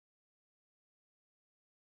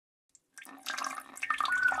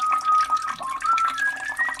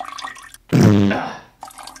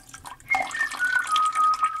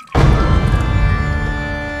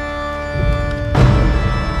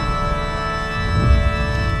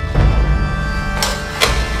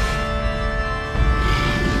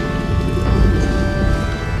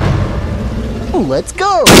Let's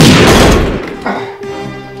go!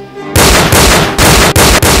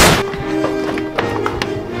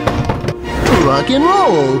 Rock and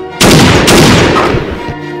roll!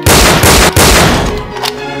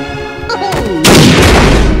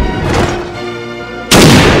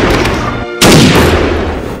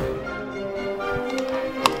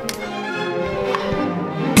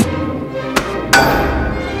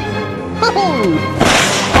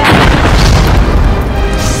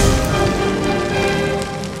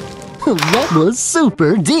 That was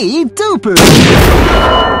super duper!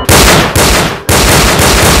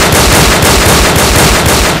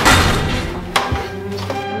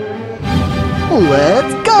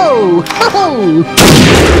 Let's go!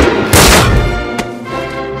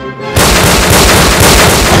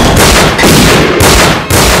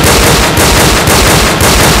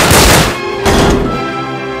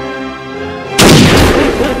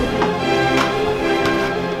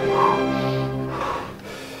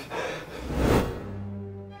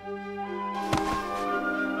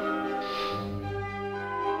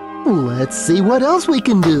 Let's see what else we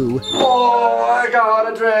can do. Oh, I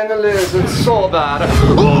gotta drain the lizard so bad.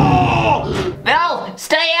 Oh! No!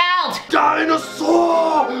 Stay out!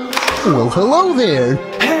 Dinosaur! Well, hello there.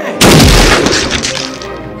 Hey!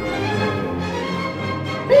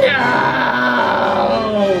 No!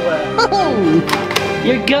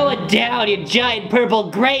 You're going down, you giant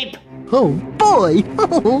purple grape! Oh boy!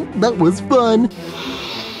 Oh, that was fun.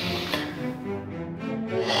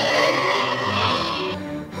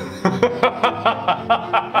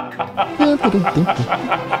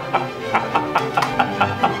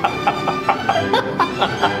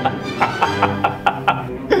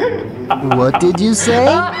 What did you say?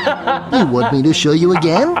 You want me to show you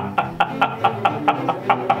again?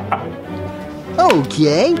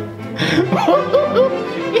 Okay.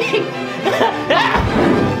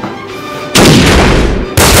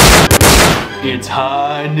 It's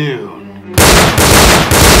high noon.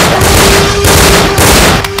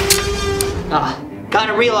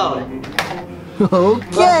 Gotta reload.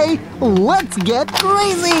 Okay, let's get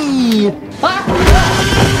crazy!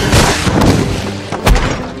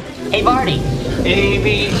 Hey, Barney. A,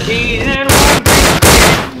 B, C, and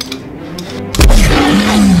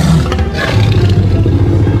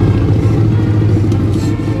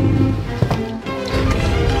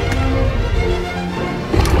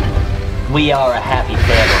 1. We are a happy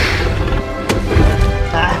family.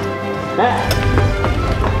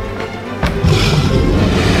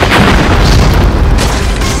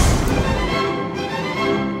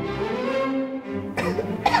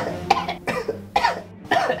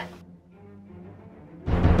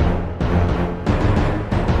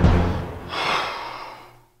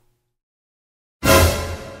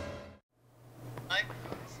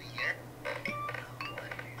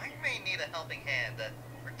 A helping hand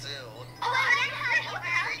or two.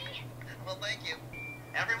 Well, thank you.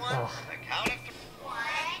 Everyone, the count of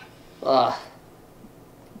 3.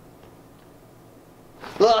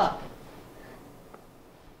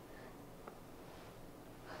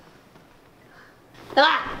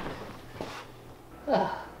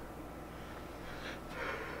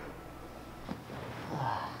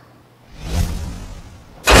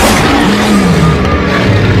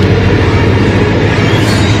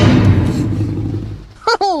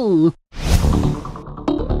 Oh!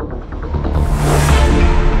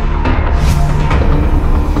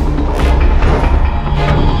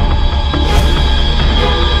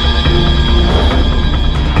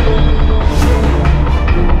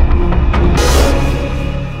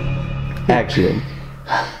 Action.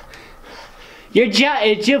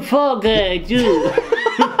 It's your fault, dude.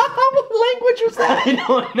 What language was that? I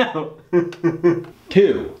don't know.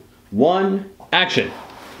 2, 1, action.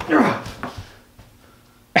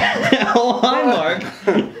 Oh, hi, Mark.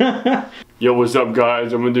 Yo, what's up,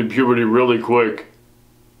 guys? I'm gonna do puberty really quick.